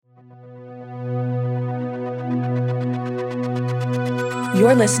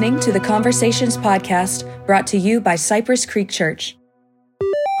You're listening to the Conversations Podcast, brought to you by Cypress Creek Church.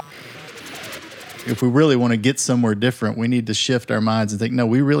 If we really want to get somewhere different, we need to shift our minds and think, no,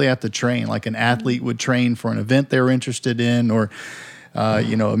 we really have to train like an athlete would train for an event they were interested in, or a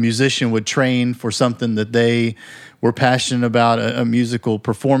musician would train for something that they were passionate about, a musical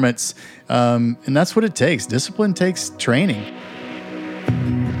performance. And that's what it takes. Discipline takes training.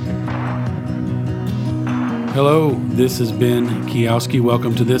 Hello, this is Ben Kiowski.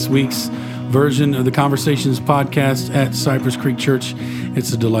 Welcome to this week's version of the Conversations Podcast at Cypress Creek Church.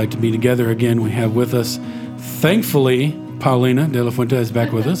 It's a delight to be together again. We have with us, thankfully, Paulina De La Fuente is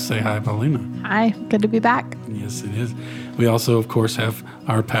back with us. Say hi, Paulina. Hi, good to be back. Yes, it is. We also, of course, have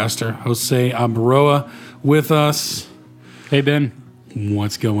our pastor, Jose Amaroa, with us. Hey, Ben.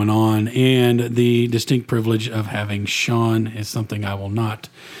 What's going on? And the distinct privilege of having Shawn is something I will not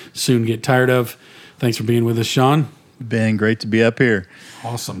soon get tired of. Thanks for being with us, Shawn. Ben, great to be up here.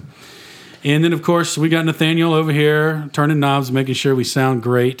 Awesome. And then, of course, we got Nathaniel over here turning knobs, making sure we sound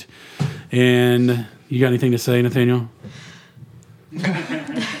great. And you got anything to say, Nathaniel?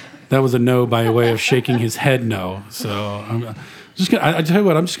 That was a no by way of shaking his head no. So I'm just gonna, I tell you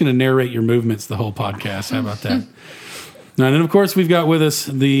what, I'm just going to narrate your movements the whole podcast. How about that? Now, and then, of course, we've got with us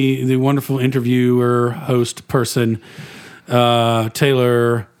the wonderful interviewer, host person,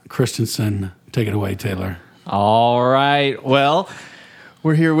 Taylor Christensen. Take it away, Taylor. All right. Well,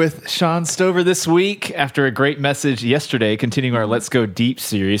 we're here with Shawn Stover this week after a great message yesterday, continuing our Let's Go Deep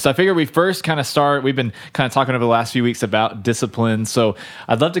series. So I figured we first kind of start, we've been kind of talking over the last few weeks about discipline. So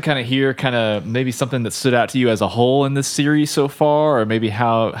I'd love to kind of hear kind of maybe something that stood out to you as a whole in this series so far, or maybe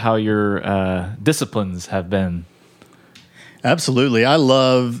how your disciplines have been. Absolutely. I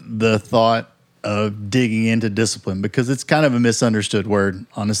love the thought of digging into discipline because it's kind of a misunderstood word,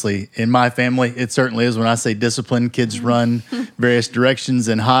 honestly. In my family, it certainly is. When I say discipline, kids run various directions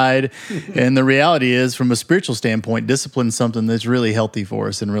and hide. And the reality is, from a spiritual standpoint, discipline is something that's really healthy for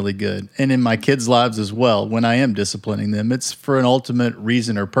us and really good. And in my kids' lives as well, when I am disciplining them, it's for an ultimate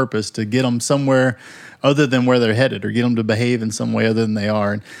reason or purpose to get them somewhere other than where they're headed, or get them to behave in some way other than they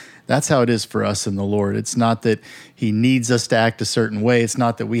are. And that's how it is for us in the Lord. It's not that He needs us to act a certain way. It's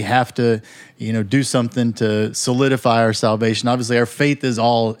not that we have to, do something to solidify our salvation. Obviously, our faith is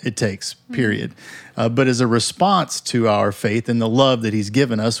all it takes, period. But as a response to our faith and the love that He's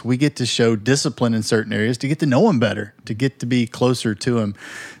given us, we get to show discipline in certain areas to get to know Him better, to get to be closer to Him.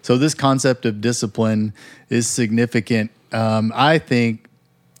 So this concept of discipline is significant. I think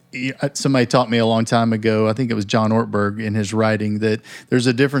somebody taught me a long time ago, I think it was John Ortberg in his writing, that there's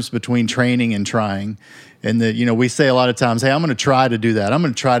a difference between training and trying. And that, we say a lot of times, hey, I'm going to try to do that. I'm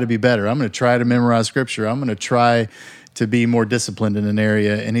going to try to be better. I'm going to try to memorize scripture. I'm going to try to be more disciplined in an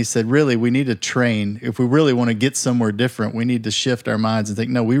area. And he said, really, we need to train. If we really want to get somewhere different, we need to shift our minds and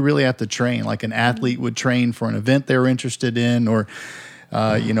think, no, we really have to train like an athlete would train for an event they were interested in, or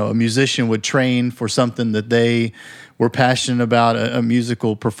a musician would train for something that they were passionate about, a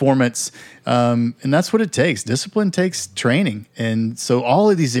musical performance. And that's what it takes. Discipline takes training. And so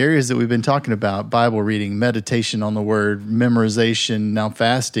all of these areas that we've been talking about, Bible reading, meditation on the Word, memorization, now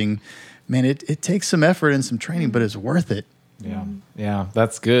fasting, man, it takes some effort and some training, but it's worth it. Yeah,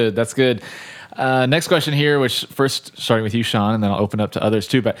 that's good. That's good. Next question here, which first starting with you, Shawn, and then I'll open up to others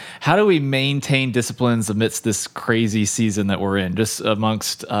too. But how do we maintain disciplines amidst this crazy season that we're in? Just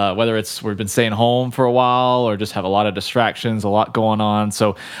amongst whether it's we've been staying home for a while or just have a lot of distractions, a lot going on.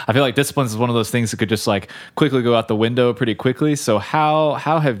 So I feel like disciplines is one of those things that could just like quickly go out the window pretty quickly. So how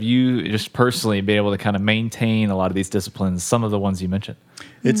have you just personally been able to kind of maintain a lot of these disciplines? Some of the ones you mentioned.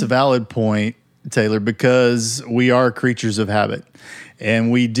 It's a valid point, Taylor, because we are creatures of habit,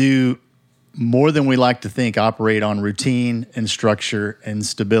 and we do, more than we like to think, operate on routine and structure and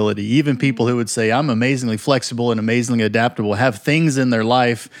stability. Even people who would say, I'm amazingly flexible and amazingly adaptable, have things in their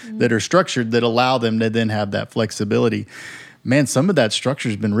life that are structured that allow them to then have that flexibility. Man, some of that structure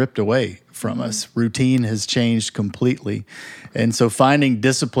has been ripped away from us. Routine has changed completely. And so finding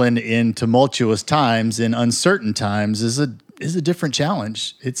discipline in tumultuous times, in uncertain times, is a different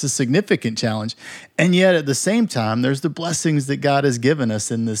challenge. It's a significant challenge. And yet at the same time, there's the blessings that God has given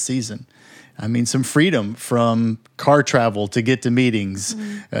us in this season. I mean, some freedom from car travel to get to meetings.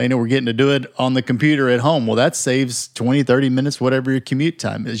 We're getting to do it on the computer at home. Well, that saves 20, 30 minutes, whatever your commute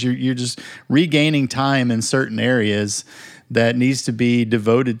time is. You're just regaining time in certain areas that needs to be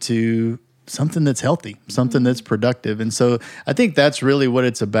devoted to something that's healthy, something that's productive. And so I think that's really what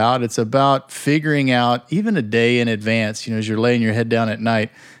it's about. It's about figuring out, even a day in advance, as you're laying your head down at night,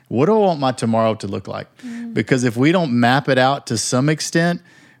 what do I want my tomorrow to look like? Because if we don't map it out to some extent,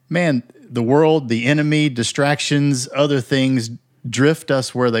 man, the world, the enemy, distractions, other things drift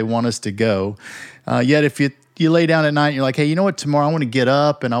us where they want us to go. Yet if you lay down at night and you're like, hey, you know what, tomorrow I want to get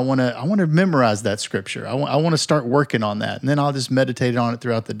up and I want to memorize that scripture. I want to start working on that. And then I'll just meditate on it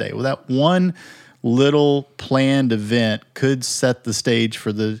throughout the day. Well, that one little planned event could set the stage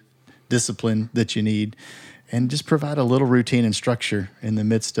for the discipline that you need and just provide a little routine and structure in the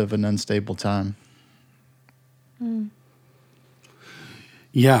midst of an unstable time.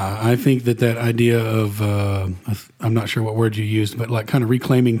 Yeah, I think that idea of, I'm not sure what word you used, but like kind of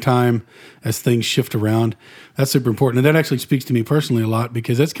reclaiming time as things shift around, that's super important. And that actually speaks to me personally a lot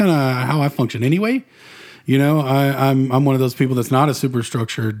because that's kind of how I function anyway. You know, I'm one of those people that's not a super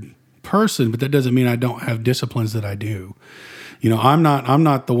structured person, but that doesn't mean I don't have disciplines that I do. You know, I'm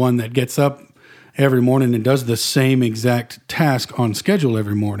not the one that gets up every morning and does the same exact task on schedule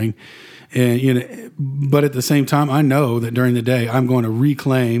every morning. And, you know, but at the same time, I know that during the day, I'm going to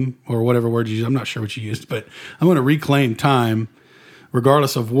reclaim, or whatever word you use, I'm not sure what you used, but I'm going to reclaim time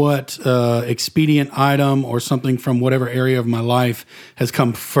regardless of what expedient item or something from whatever area of my life has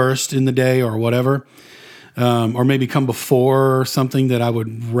come first in the day or whatever, or maybe come before something that I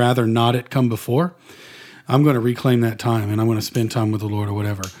would rather not it come before. I'm going to reclaim that time and I'm going to spend time with the Lord or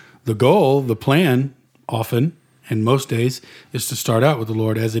whatever. The goal, the plan, often, and most days, is to start out with the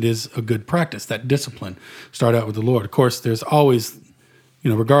Lord, as it is a good practice, that discipline. Start out with the Lord. Of course, there's always, you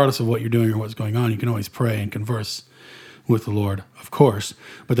know, regardless of what you're doing or what's going on, you can always pray and converse with the Lord, of course.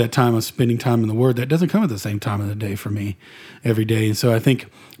 But that time of spending time in the Word, that doesn't come at the same time of the day for me every day. And so I think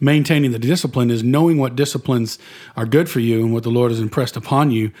maintaining the discipline is knowing what disciplines are good for you and what the Lord has impressed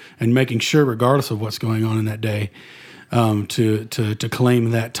upon you, and making sure, regardless of what's going on in that day, to claim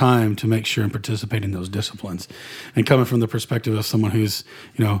that time to make sure and participate in those disciplines. And coming from the perspective of someone who's,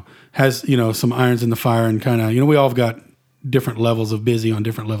 you know, has, you know, some irons in the fire and kind of, you know, we all have got different levels of busy on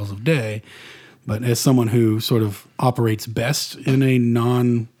different levels of day. But as someone who sort of operates best in a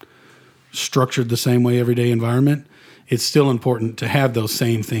non-structured the same way every day environment, it's still important to have those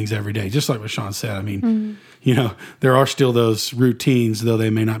same things every day. Just like what Shawn said. I mean, you know, there are still those routines, though they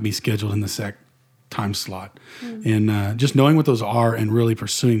may not be scheduled in the time slot. And just knowing what those are and really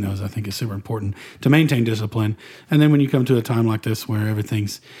pursuing those, I think, is super important to maintain discipline. And then when you come to a time like this where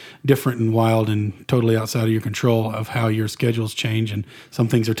everything's different and wild and totally outside of your control of how your schedules change and some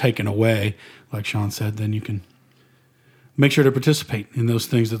things are taken away, like Shawn said, then you can make sure to participate in those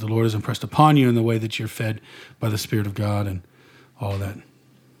things that the Lord has impressed upon you in the way that you're fed by the Spirit of God and all of that.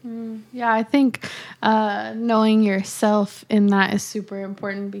 Yeah, I think knowing yourself in that is super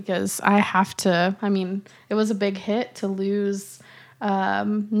important, because it was a big hit to lose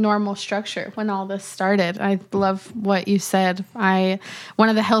normal structure when all this started. I love what you said. One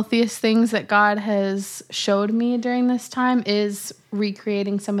of the healthiest things that God has showed me during this time is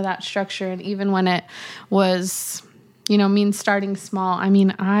recreating some of that structure. And even when it was, you know, means starting small,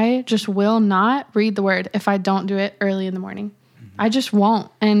 I just will not read the Word if I don't do it early in the morning. I just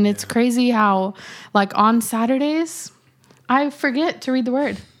won't. And it's crazy how, like, on Saturdays, I forget to read the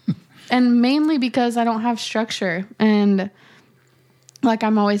Word. And mainly because I don't have structure. And, like,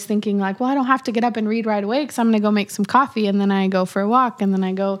 I'm always thinking, like, well, I don't have to get up and read right away because I'm going to go make some coffee. And then I go for a walk. And then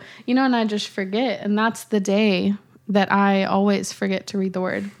I go, you know, and I just forget. And that's the day that I always forget to read the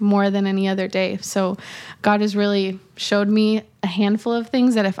Word more than any other day. So God has really showed me a handful of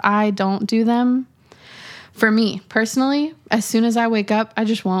things that if I don't do them, for me personally, as soon as I wake up, I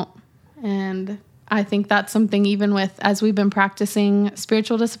just won't. And I think that's something, even with, as we've been practicing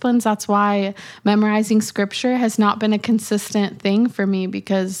spiritual disciplines, that's why memorizing scripture has not been a consistent thing for me,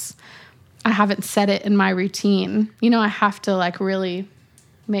 because I haven't set it in my routine. You know, I have to, like, really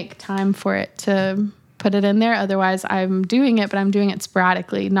make time for it to put it in there. Otherwise, I'm doing it, but I'm doing it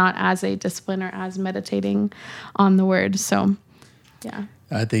sporadically, not as a discipline or as meditating on the Word. So, yeah.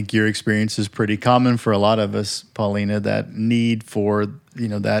 I think your experience is pretty common for a lot of us, Paulina, that need for, you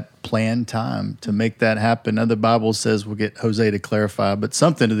know, that planned time to make that happen. Now, the Bible says, we'll get Jose to clarify, but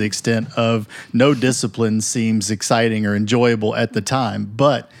something to the extent of no discipline seems exciting or enjoyable at the time,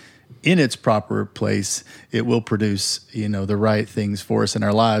 but in its proper place, it will produce, you know, the right things for us in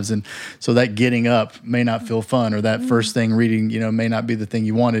our lives. And so that getting up may not feel fun, or that first thing reading, you know, may not be the thing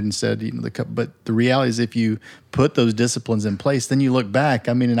you wanted instead, you know, but the reality is, if you put those disciplines in place, then you look back.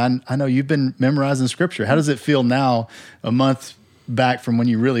 I mean, and I know you've been memorizing scripture. How does it feel now, a month back from when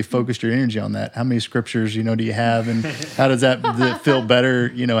you really focused your energy on that? How many scriptures, you know, do you have? And how does that feel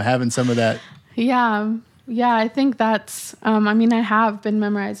better, you know, having some of that? Yeah, I think that's, I have been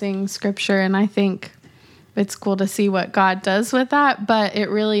memorizing scripture, and I think it's cool to see what God does with that, but it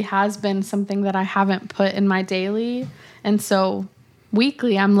really has been something that I haven't put in my daily. And so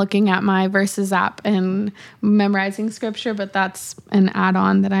weekly I'm looking at my Verses app and memorizing scripture, but that's an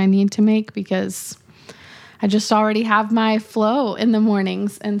add-on that I need to make because I just already have my flow in the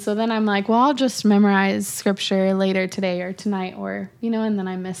mornings. And so then I'm like, well, I'll just memorize scripture later today or tonight or, and then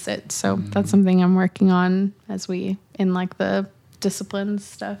I miss it. So that's something I'm working on as we in like the disciplines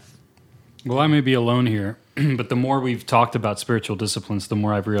stuff. Well, I may be alone here, but the more we've talked about spiritual disciplines, the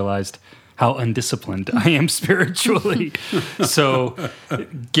more I've realized how undisciplined I am spiritually. So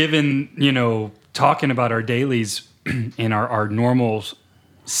given, talking about our dailies and our normal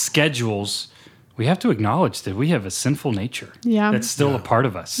schedules, we have to acknowledge that we have a sinful nature that's still a part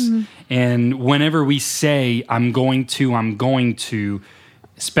of us. And whenever we say, I'm going to,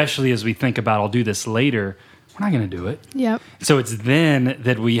 especially as we think about, I'll do this later, we're not going to do it. Yep. So it's then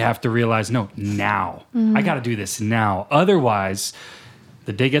that we have to realize, no, now. I got to do this now. Otherwise,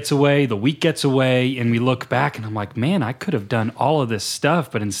 the day gets away, the week gets away, and we look back and I'm like, man, I could have done all of this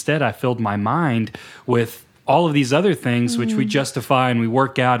stuff, but instead I filled my mind with all of these other things, which we justify and we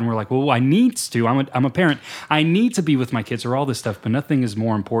work out, and we're like, well, I need to. I'm a parent. I need to be with my kids or all this stuff, but nothing is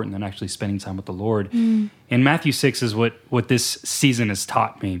more important than actually spending time with the Lord. And Matthew 6 is what this season has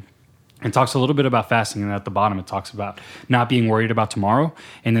taught me. It talks a little bit about fasting, and at the bottom it talks about not being worried about tomorrow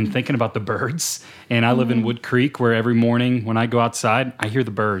and then thinking about the birds. And I live in Wood Creek, where every morning when I go outside, I hear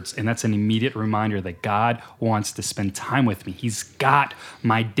the birds, and that's an immediate reminder that God wants to spend time with me. He's got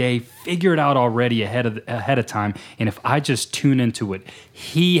my day figured out already ahead of time, and if I just tune into what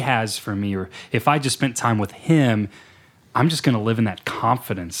He has for me, or if I just spent time with Him, I'm just going to live in that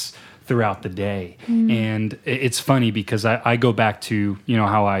confidence throughout the day. And it's funny because I go back to,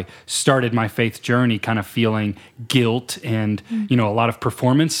 how I started my faith journey kind of feeling guilt and, a lot of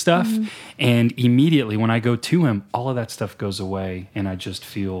performance stuff. And immediately when I go to Him, all of that stuff goes away and I just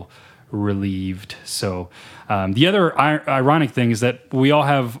feel relieved. So the other ironic thing is that we all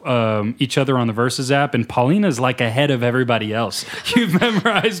have each other on the Verses app, and Paulina's like ahead of everybody else. You've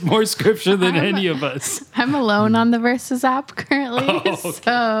memorized more scripture than any of us. I'm alone on the Verses app currently. Okay.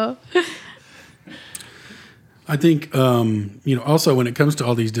 So I think, also when it comes to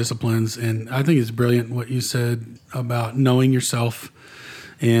all these disciplines, and I think it's brilliant what you said about knowing yourself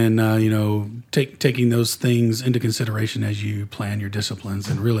and, taking those things into consideration as you plan your disciplines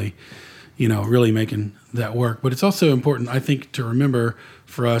and really making that work. But it's also important, I think, to remember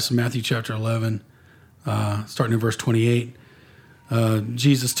for us, Matthew chapter 11, starting in verse 28,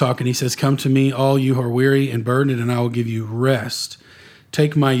 Jesus talking, He says, "Come to me, all you who are weary and burdened, and I will give you rest.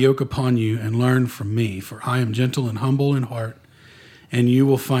 Take my yoke upon you and learn from me, for I am gentle and humble in heart, and you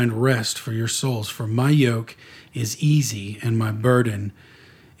will find rest for your souls. For my yoke is easy and my burden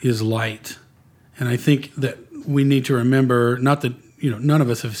is light." And I think that we need to remember, not that, none of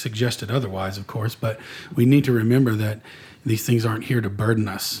us have suggested otherwise, of course, but we need to remember that these things aren't here to burden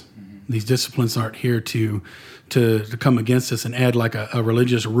us. These disciplines aren't here to come against us and add like a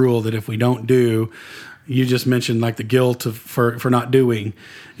religious rule that if we don't do, you just mentioned like the guilt for not doing,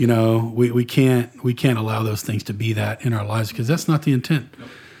 we can't allow those things to be that in our lives, because that's not the intent. Nope.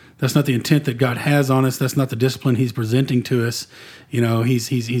 That's not the intent that God has on us. That's not the discipline He's presenting to us.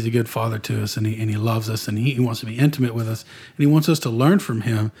 He's a good Father to us, and He loves us, and He wants to be intimate with us, and He wants us to learn from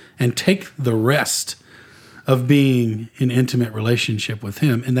Him and take the rest of being in intimate relationship with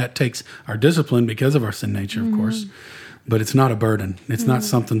Him. And that takes our discipline because of our sin nature, of course. But it's not a burden. It's not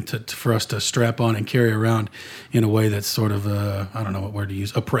something for us to strap on and carry around in a way that's sort of, I don't know what word to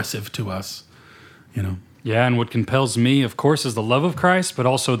use, oppressive to us, Yeah, and what compels me, of course, is the love of Christ, but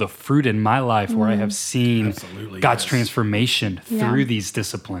also the fruit in my life where I have seen God's transformation through these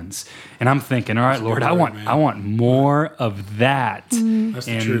disciplines. And I'm thinking, all right, Lord, I want more of that. That's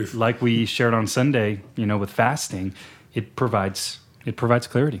the and truth. Like we shared on Sunday, with fasting, it provides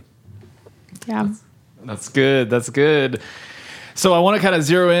clarity. yeah. That's good. That's good. So I want to kind of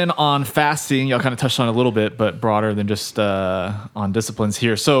zero in on fasting. Y'all kind of touched on it a little bit, but broader than just on disciplines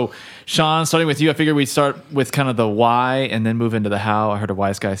here. So Shawn, starting with you, I figured we'd start with kind of the why and then move into the how. I heard a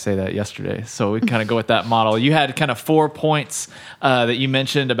wise guy say that yesterday. So we kind of go with that model. You had kind of 4 points that you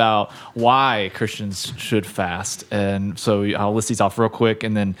mentioned about why Christians should fast. And so I'll list these off real quick,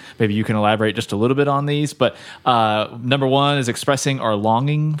 and then maybe you can elaborate just a little bit on these. But number 1 is expressing our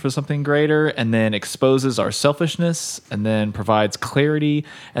longing for something greater, and then exposes our selfishness, and then provides clarity,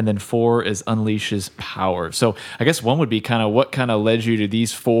 and then 4 is unleashes power. So I guess 1 would be kind of what kind of led you to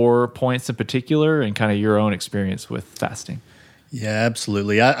these 4 points in particular, and kind of your own experience with fasting. Yeah,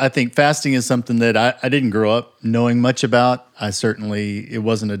 absolutely. I think fasting is something that I didn't grow up knowing much about. It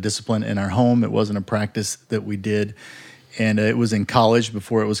wasn't a discipline in our home. It wasn't a practice that we did. And it was in college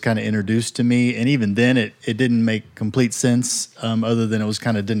before it was kind of introduced to me. And even then, it didn't make complete sense other than it was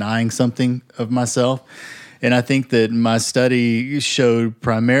kind of denying something of myself. And I think that my study showed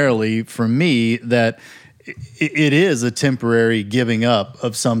primarily for me that it is a temporary giving up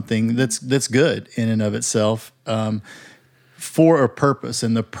of something that's good in and of itself for a purpose.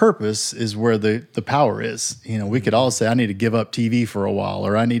 And the purpose is where the power is. We could all say, I need to give up TV for a while,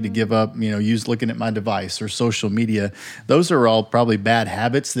 or I need to give up, use looking at my device or social media. Those are all probably bad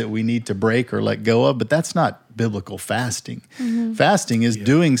habits that we need to break or let go of, but that's not biblical fasting. Fasting is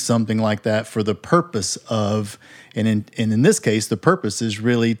doing something like that for the purpose of, and in this case, the purpose is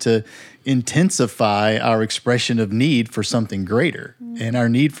really to intensify our expression of need for something greater. And our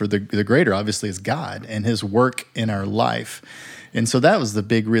need for the greater, obviously, is God and his work in our life. And so that was the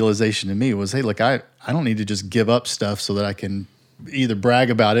big realization to me was, hey, look, I don't need to just give up stuff so that I can either brag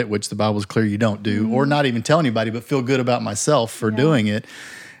about it, which the Bible's clear you don't do, or not even tell anybody, but feel good about myself for doing it.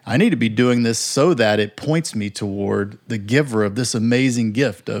 I need to be doing this so that it points me toward the giver of this amazing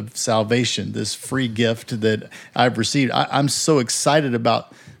gift of salvation, this free gift that I've received. I'm so excited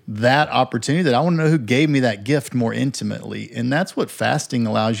about that opportunity that I want to know who gave me that gift more intimately. And that's what fasting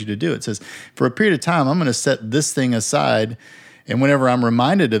allows you to do. It says, for a period of time, I'm going to set this thing aside. And whenever I'm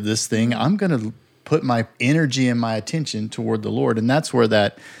reminded of this thing, I'm going to put my energy and my attention toward the Lord. And that's where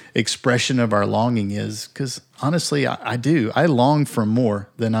that expression of our longing is. Because honestly, I do. I long for more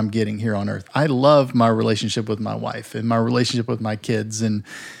than I'm getting here on earth. I love my relationship with my wife and my relationship with my kids. And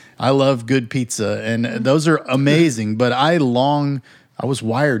I love good pizza. And those are amazing. But I was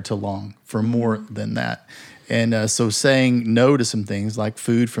wired to long for more than that. And so saying no to some things like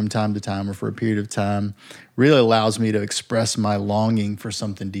food from time to time or for a period of time really allows me to express my longing for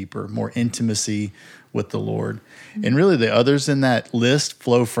something deeper, more intimacy with the Lord. And really the others in that list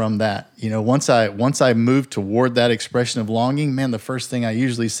flow from that. Once I move toward that expression of longing, man, the first thing I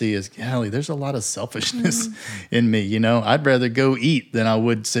usually see is, golly, there's a lot of selfishness in me. I'd rather go eat than I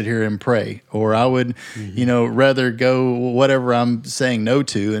would sit here and pray, or I would, rather go whatever I'm saying no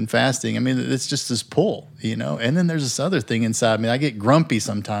to and fasting. I mean, it's just this pull, and then there's this other thing inside me. I get grumpy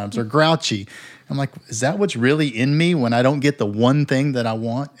sometimes or grouchy. I'm like, is that what's really in me when I don't get the one thing that I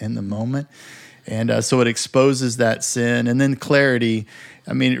want in the moment? And so it exposes that sin. And then clarity,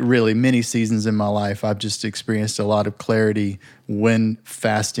 I mean, really, many seasons in my life, I've just experienced a lot of clarity when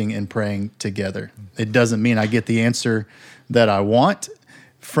fasting and praying together. It doesn't mean I get the answer that I want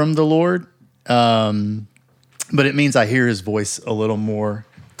from the Lord, but it means I hear his voice a little more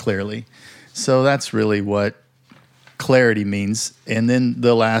clearly. So that's really what clarity means. And then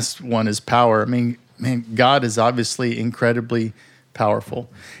the last one is power. I mean, man, God is obviously incredibly powerful.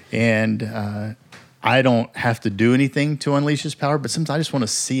 And I don't have to do anything to unleash his power, but sometimes I just want to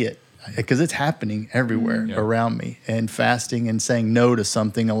see it because it's happening everywhere around me. And fasting and saying no to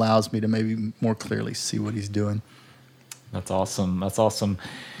something allows me to maybe more clearly see what he's doing. That's awesome. That's awesome.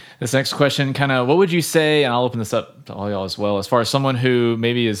 This next question, kind of, what would you say, and I'll open this up to all y'all as well, as far as someone who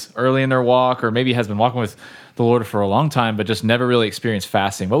maybe is early in their walk or maybe has been walking with the Lord for a long time, but just never really experienced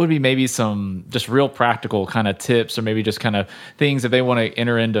fasting. What would be maybe some just real practical kind of tips or maybe just kind of things that they want to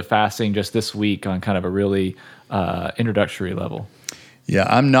enter into fasting just this week on kind of a really introductory level? Yeah,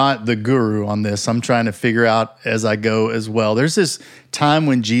 I'm not the guru on this. I'm trying to figure out as I go as well. There's this time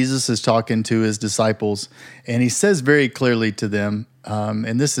when Jesus is talking to his disciples, and he says very clearly to them,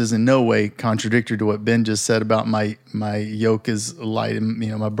 and this is in no way contradictory to what Ben just said about my yoke is light and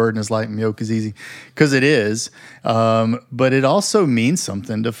my burden is light and my yoke is easy, because it is. But it also means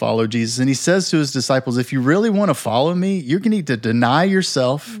something to follow Jesus. And he says to his disciples, if you really want to follow me, you're going to need to deny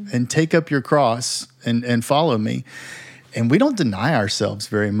yourself and take up your cross and follow me. And we don't deny ourselves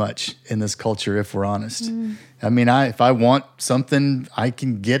very much in this culture, if we're honest. I mean, if I want something, I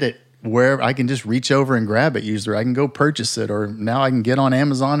can get it where I can just reach over and grab it usually. I can go purchase it, or now I can get on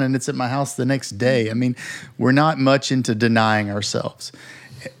Amazon and it's at my house the next day. I mean, we're not much into denying ourselves.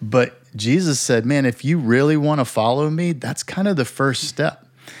 But Jesus said, man, if you really want to follow me, that's kind of the first step.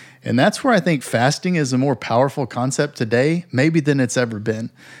 And that's where I think fasting is a more powerful concept today, maybe than it's ever been,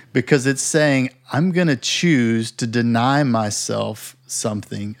 because it's saying, I'm going to choose to deny myself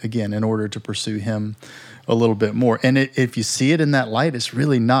something, again, in order to pursue him a little bit more. And if you see it in that light, it's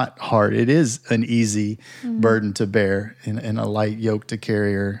really not hard. It is an easy burden to bear and a light yoke to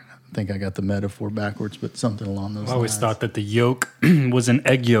carry. Or I think I got the metaphor backwards, but something along those lines. I always thought that the yoke was an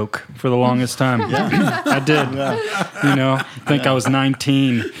egg yolk for the longest time. I did. I think I was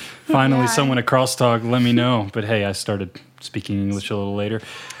 19. Finally, someone at Crosstalk let me know. But hey, I started speaking English a little later.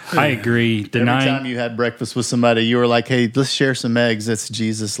 I agree. Every time you had breakfast with somebody, you were like, hey, let's share some eggs. That's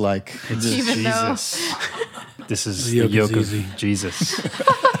Jesus-like. It's Even Jesus. This is The the yoke yoke is of easy. Jesus.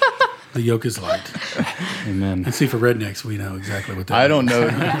 The yoke is light. Amen. And see, for rednecks, we know exactly what that I don't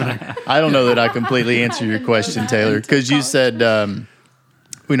means. know. I don't know that I completely answer your question, Taylor, because you said,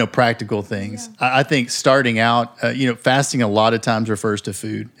 practical things. Yeah. I think starting out, fasting a lot of times refers to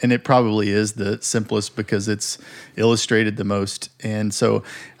food, and it probably is the simplest because it's illustrated the most. And so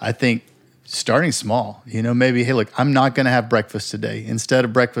I think starting small, maybe, hey, look, I'm not going to have breakfast today. Instead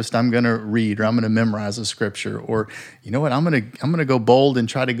of breakfast, I'm going to read, or I'm going to memorize a scripture, or you know what, I'm going to go bold and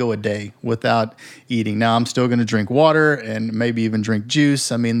try to go a day without eating. Now, I'm still going to drink water and maybe even drink juice.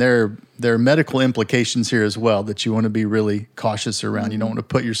 I mean, there are medical implications here as well that you want to be really cautious around. Mm-hmm. You don't want to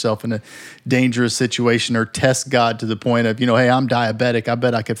put yourself in a dangerous situation or test God to the point of, hey, I'm diabetic. I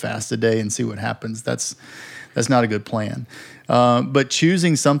bet I could fast a day and see what happens. That's not a good plan. But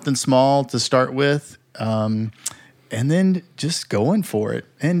choosing something small to start with, and then just going for it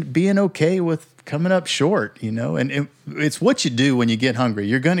and being okay with coming up short, and it's what you do when you get hungry.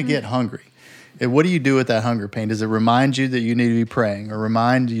 You're going to get hungry. And what do you do with that hunger pain? Does it remind you that you need to be praying, or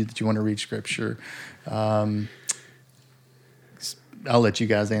remind you that you want to read scripture? I'll let you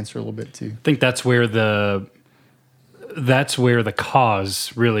guys answer a little bit too. I think that's where the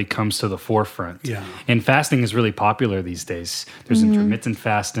cause really comes to the forefront. Yeah. And fasting is really popular these days. There's intermittent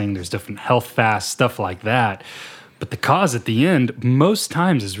fasting, there's different health fasts, stuff like that. But the cause at the end, most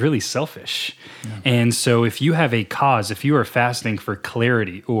times, is really selfish. Yeah. And so if you have a cause, if you are fasting for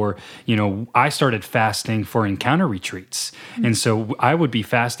clarity, or, I started fasting for encounter retreats. Mm-hmm. And so I would be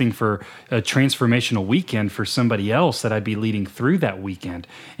fasting for a transformational weekend for somebody else that I'd be leading through that weekend.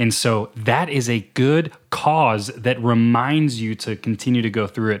 And so that is a good cause that reminds you to continue to go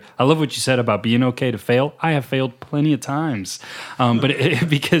through it. I love what you said about being okay to fail. I have failed plenty of times.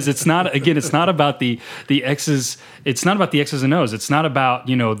 Because it's not about the X's. It's not about the X's and O's. It's not about,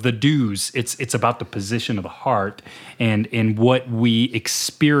 the do's. It's about the position of the heart and what we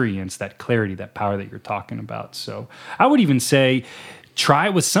experience, that clarity, that power that you're talking about. So I would even say, try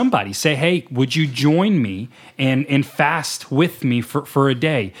it with somebody. Say, hey, would you join me and fast with me for a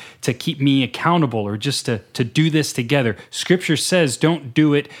day to keep me accountable, or just to do this together? Scripture says don't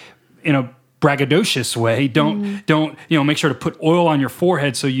do it in a braggadocious way. Don't make sure to put oil on your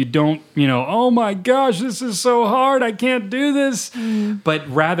forehead so you don't, oh my gosh, this is so hard, I can't do this. But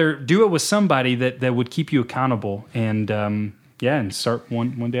rather do it with somebody that would keep you accountable, and start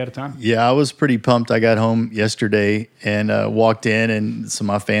one day at a time. Yeah, I was pretty pumped. I got home yesterday and walked in, and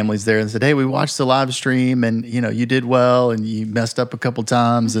some of my family's there, and said, hey, we watched the live stream, and you did well, and you messed up a couple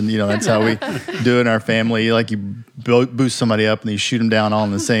times, and that's how we do it in our family. Like, you boost somebody up and you shoot them down all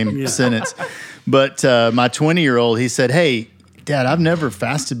in the same sentence. But my 20-year-old, he said, hey, Dad, I've never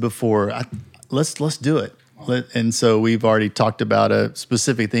fasted before. Let's do it. And so we've already talked about a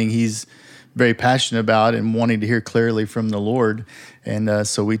specific thing he's very passionate about and wanting to hear clearly from the Lord. And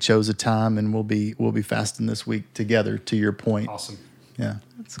so we chose a time, and we'll be fasting this week together, to your point. Awesome. Yeah.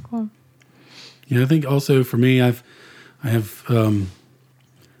 That's cool. Yeah, I think also for me, I have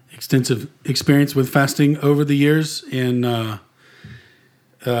extensive experience with fasting over the years, and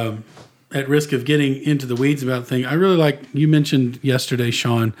at risk of getting into the weeds about things, I really like, you mentioned yesterday,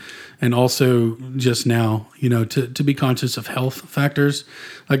 Shawn, and also just now, to be conscious of health factors.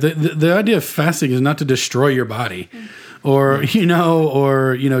 Like the idea of fasting is not to destroy your body, or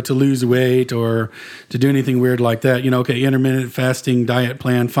to lose weight, or to do anything weird like that. Okay, intermittent fasting, diet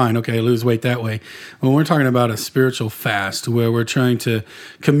plan, fine. Okay, lose weight that way. When we're talking about a spiritual fast where we're trying to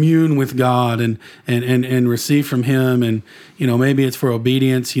commune with God and receive from Him, and maybe it's for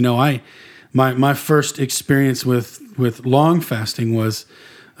obedience. My first experience with long fasting was,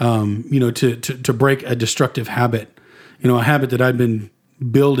 to break a destructive habit, a habit that I'd been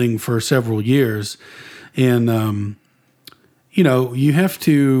building for several years. And, you have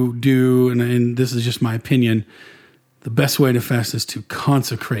to do, and this is just my opinion, the best way to fast is to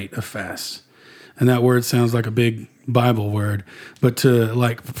consecrate a fast. And that word sounds like a big Bible word, but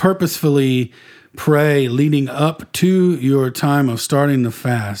to purposefully pray leading up to your time of starting the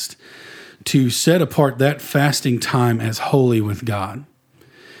fast, to set apart that fasting time as holy with God,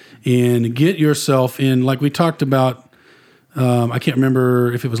 and get yourself in, like we talked about, I can't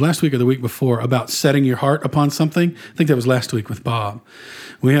remember if it was last week or the week before, about setting your heart upon something. I think that was last week with Bob.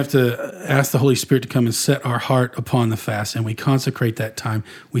 We have to ask the Holy Spirit to come and set our heart upon the fast, and we consecrate that time.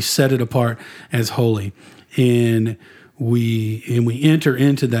 We set it apart as holy, and we enter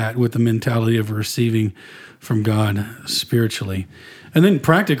into that with the mentality of receiving from God spiritually. And then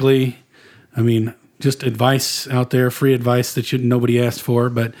practically, just advice out there, free advice that nobody asked for,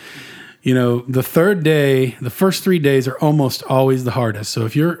 but the third day, the first 3 days are almost always the hardest. So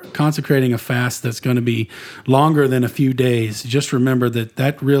if you're consecrating a fast that's going to be longer than a few days, just remember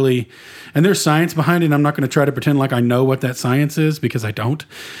that really, and there's science behind it. I'm not going to try to pretend like I know what that science is because I don't.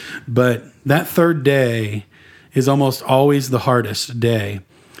 But that third day is almost always the hardest day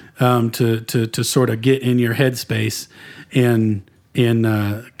to sort of get in your headspace and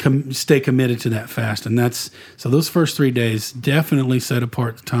stay committed to that fast. And so those first 3 days, definitely set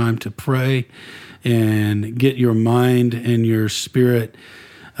apart the time to pray and get your mind and your spirit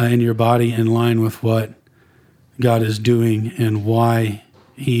and your body in line with what God is doing and why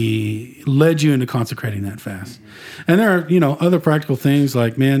he led you into consecrating that fast. And there are, other practical things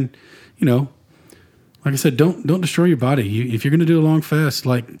like, man, like I said, don't destroy your body. If you're going to do a long fast,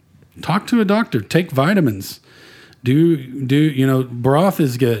 like talk to a doctor, take vitamins. Broth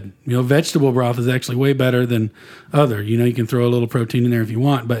is good. Vegetable broth is actually way better than other. You can throw a little protein in there if you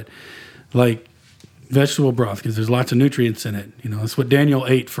want, but like vegetable broth, because there's lots of nutrients in it. That's what Daniel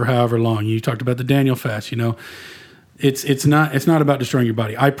ate for however long. You talked about the Daniel fast. It's not about destroying your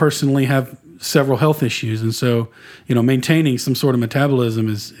body. I personally have several health issues, and so maintaining some sort of metabolism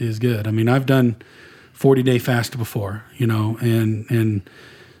is good. I mean, I've done 40-day fast before, and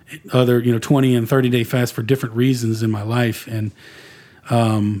other 20 and 30-day fast for different reasons in my life, and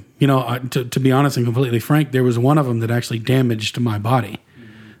to be honest and completely frank, there was one of them that actually damaged my body,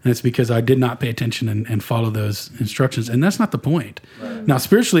 and it's because I did not pay attention and follow those instructions, and that's not the point. Right. Now,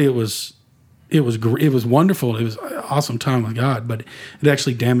 spiritually, it was wonderful. It was an awesome time with God, but it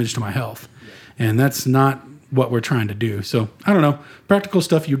actually damaged my health, and that's not what we're trying to do. So I don't know, practical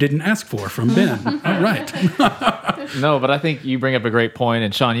stuff you didn't ask for from Ben. All right. No, but I think you bring up a great point.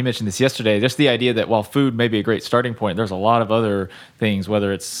 And Shawn, you mentioned this yesterday, just the idea that while food may be a great starting point, there's a lot of other things,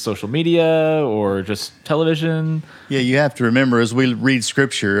 whether it's social media or just television. Yeah, you have to remember as we read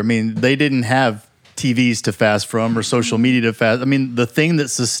scripture, I mean, they didn't have TVs to fast from or social media to fast. I mean, the thing that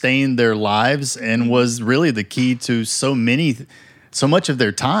sustained their lives and was really the key to so much of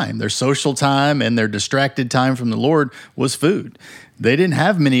their time, their social time and their distracted time from the Lord was food. They didn't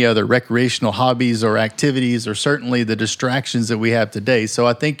have many other recreational hobbies or activities or certainly the distractions that we have today. So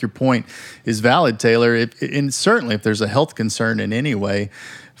I think your point is valid, Taylor. And certainly if there's a health concern in any way,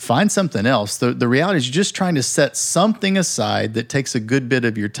 find something else. The reality is you're just trying to set something aside that takes a good bit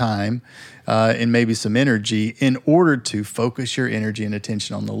of your time and maybe some energy in order to focus your energy and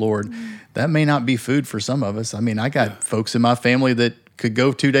attention on the Lord. Mm-hmm. That may not be food for some of us. I mean, I got folks in my family that could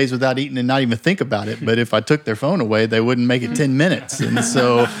go 2 days without eating and not even think about it. But if I took their phone away, they wouldn't make it 10 minutes. And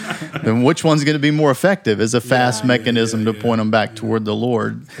so then which one's going to be more effective as a fast mechanism to point them back toward the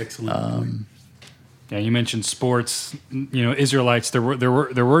Lord? Excellent. Yeah, you mentioned sports. Israelites. There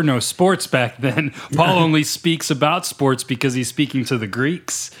were no sports back then. Paul only speaks about sports because he's speaking to the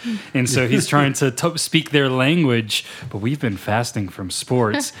Greeks, and so he's trying to speak their language. But we've been fasting from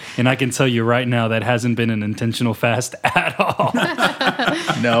sports, and I can tell you right now that hasn't been an intentional fast at all.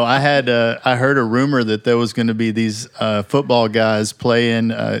 No, I heard a rumor that there was going to be these football guys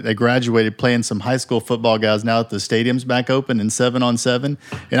playing. They graduated playing some high school football guys now that the stadium's back open in 7-on-7,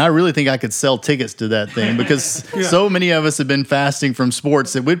 and I really think I could sell tickets to that thing because so many of us have been fasting from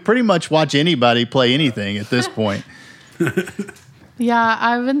sports that we'd pretty much watch anybody play anything at this point. Yeah,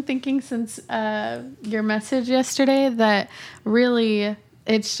 I've been thinking since your message yesterday that really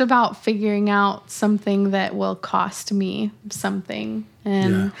it's about figuring out something that will cost me something.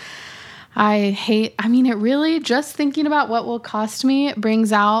 And it really just thinking about what will cost me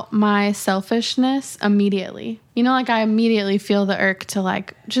brings out my selfishness immediately. I immediately feel the irk to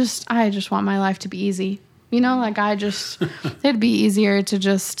I just want my life to be easy. It'd be easier to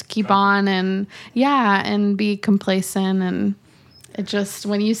just keep on and be complacent. And it just,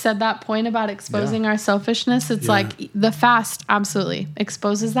 when you said that point about exposing our selfishness, it's like the fast absolutely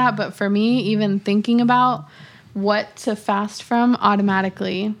exposes that. But for me, even thinking about what to fast from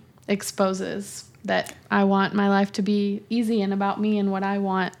automatically exposes that I want my life to be easy and about me and what I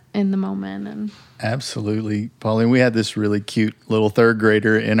want in the moment. And absolutely, Pauline. We had this really cute little third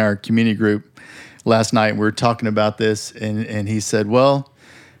grader in our community group last night. We were talking about this, and he said, well,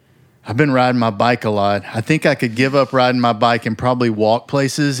 I've been riding my bike a lot. I think I could give up riding my bike and probably walk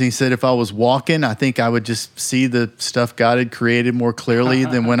places. He said if I was walking, I think I would just see the stuff God had created more clearly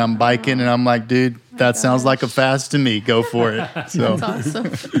than when I'm biking. And I'm like, dude, that sounds like a fast to me. Go for it. So. That's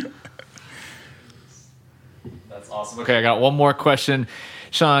awesome. Awesome. Okay, I got one more question.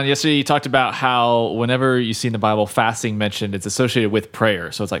 Shawn, yesterday you talked about how whenever you see in the Bible fasting mentioned, it's associated with prayer.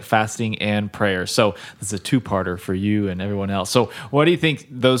 So it's like fasting and prayer. So this is a two-parter for you and everyone else. So why do you think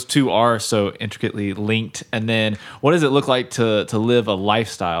those two are so intricately linked? And then what does it look like to live a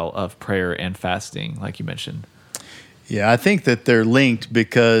lifestyle of prayer and fasting, like you mentioned? Yeah, I think that they're linked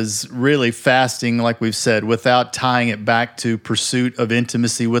because really fasting, like we've said, without tying it back to pursuit of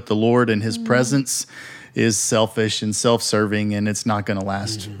intimacy with the Lord and His presence is selfish and self-serving, and it's not going to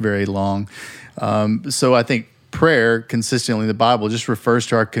last very long. So I think prayer consistently in the Bible just refers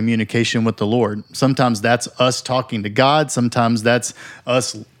to our communication with the Lord. Sometimes that's us talking to God. Sometimes that's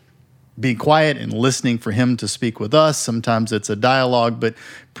us being quiet and listening for Him to speak with us. Sometimes it's a dialogue, but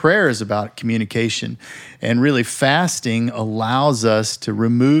prayer is about communication. And really fasting allows us to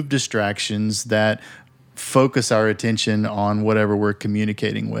remove distractions that focus our attention on whatever we're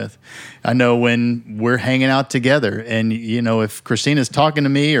communicating with. I know when we're hanging out together and, if Christina's talking to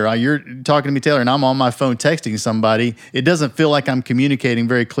me or you're talking to me, Taylor, and I'm on my phone texting somebody, it doesn't feel like I'm communicating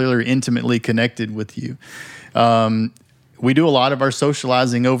very clearly or intimately connected with you. We do a lot of our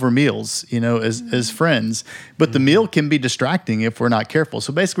socializing over meals, as friends, but the meal can be distracting if we're not careful.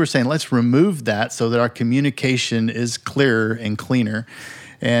 So basically we're saying, let's remove that so that our communication is clearer and cleaner.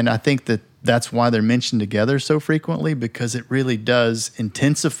 And I think that that's why they're mentioned together so frequently, because it really does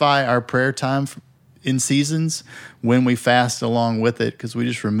intensify our prayer time in seasons when we fast along with it, because we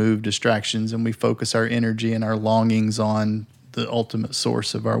just remove distractions and we focus our energy and our longings on the ultimate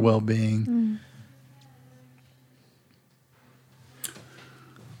source of our well-being.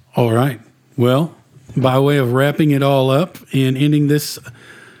 All right. Well, by way of wrapping it all up and ending this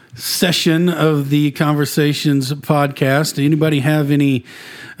session of the Conversations podcast, anybody have any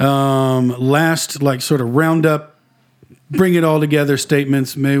last sort of roundup, bring it all together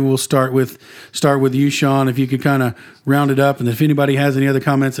statements? Maybe we'll start with you, Shawn, if you could kind of round it up, and if anybody has any other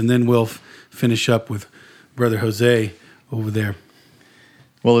comments, and then we'll finish up with Brother Jose over there.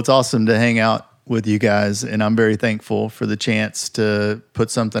 Well, it's awesome to hang out with you guys, and I'm very thankful for the chance to put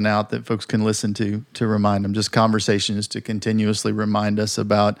something out that folks can listen to remind them, just conversations to continuously remind us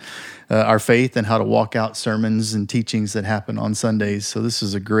about our faith and how to walk out sermons and teachings that happen on Sundays. So this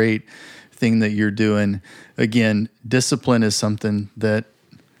is a great thing that you're doing. Again, discipline is something that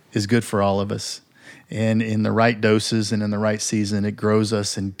is good for all of us. And in the right doses and in the right season, it grows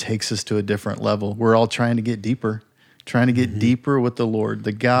us and takes us to a different level. We're all trying to get deeper. Trying to get deeper with the Lord,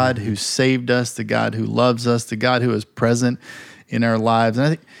 the God who saved us, the God who loves us, the God who is present in our lives. And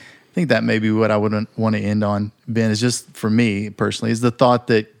I think that may be what I would want to end on, Ben, is just for me personally, is the thought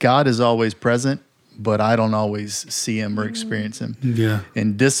that God is always present, but I don't always see Him or experience Him. Yeah.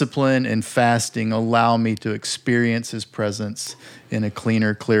 And discipline and fasting allow me to experience His presence in a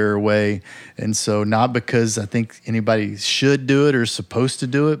cleaner, clearer way. And so not because I think anybody should do it or is supposed to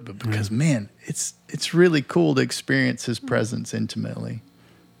do it, but because, man, it's really cool to experience His presence intimately.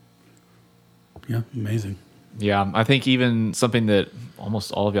 Yeah, amazing. Yeah, I think even something that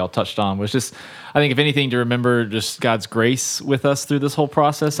almost all of y'all touched on was just, I think if anything, to remember just God's grace with us through this whole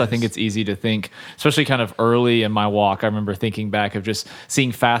process. Yes. I think it's easy to think, especially kind of early in my walk, I remember thinking back of just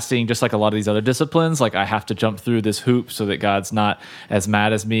seeing fasting, just like a lot of these other disciplines, like I have to jump through this hoop so that God's not as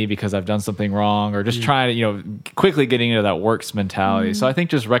mad as me because I've done something wrong, or just trying to, quickly getting into that works mentality. So I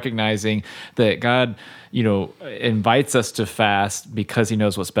think just recognizing that God, invites us to fast because He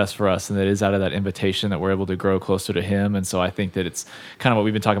knows what's best for us, and that it is out of that invitation that we're able to grow closer to Him. And so I think that it's kind of what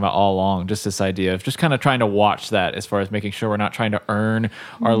we've been talking about all along, just this idea of just kind of trying to watch that as far as making sure we're not trying to earn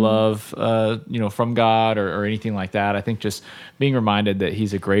our love, from God or anything like that. I think just being reminded that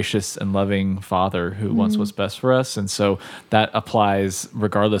He's a gracious and loving Father who wants what's best for us. And so that applies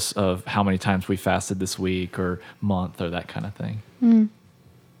regardless of how many times we fasted this week or month or that kind of thing.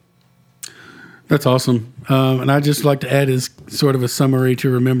 That's awesome. And I'd just like to add as sort of a summary to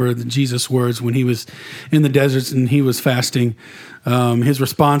remember the Jesus words when He was in the deserts and He was fasting. His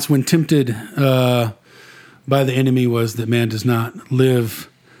response when tempted by the enemy was that man does not live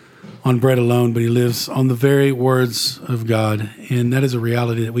on bread alone, but he lives on the very words of God. And that is a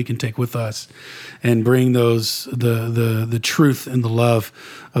reality that we can take with us and bring the truth and the love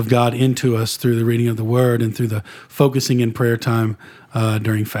of God into us through the reading of the Word and through the focusing in prayer time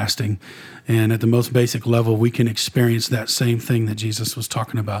during fasting. And at the most basic level, we can experience that same thing that Jesus was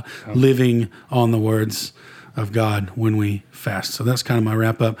talking about, living on the words of God when we fast. So that's kind of my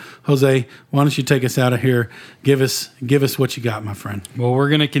wrap up. Jose, why don't you take us out of here? Give us what you got, my friend. Well, we're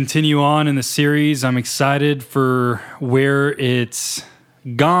going to continue on in the series. I'm excited for where it's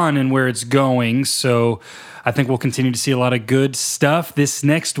gone and where it's going. So I think we'll continue to see a lot of good stuff. This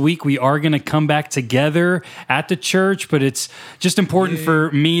next week, we are going to come back together at the church, but it's just important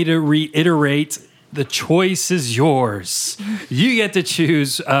for me to reiterate, the choice is yours. You get to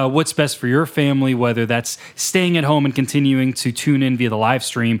choose what's best for your family, whether that's staying at home and continuing to tune in via the live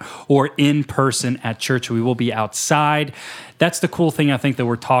stream or in person at church. We will be outside. That's the cool thing, I think, that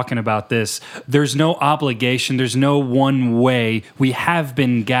we're talking about this. There's no obligation. There's no one way. We have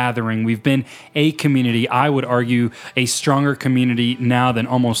been gathering. We've been a community. I would argue a stronger community now than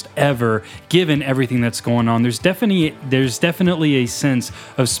almost ever, given everything that's going on. There's definitely a sense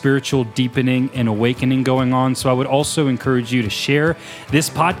of spiritual deepening and awakening going on. So I would also encourage you to share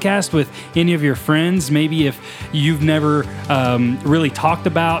this podcast with any of your friends. Maybe if you've never really talked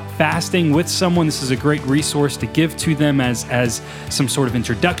about fasting with someone, this is a great resource to give to them as some sort of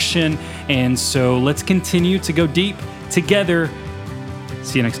introduction. And so let's continue to go deep together.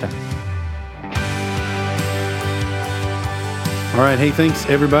 See you next time. All right. Hey, thanks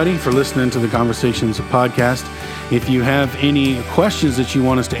everybody for listening to the Conversations podcast. If you have any questions that you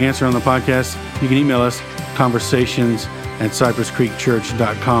want us to answer on the podcast, you can email us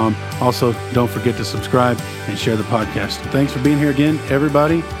conversations@cypresscreekchurch.com. Also, don't forget to subscribe and share the podcast. Thanks for being here again,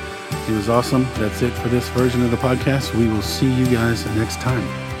 everybody. It was awesome. That's it for this version of the podcast. We will see you guys next time.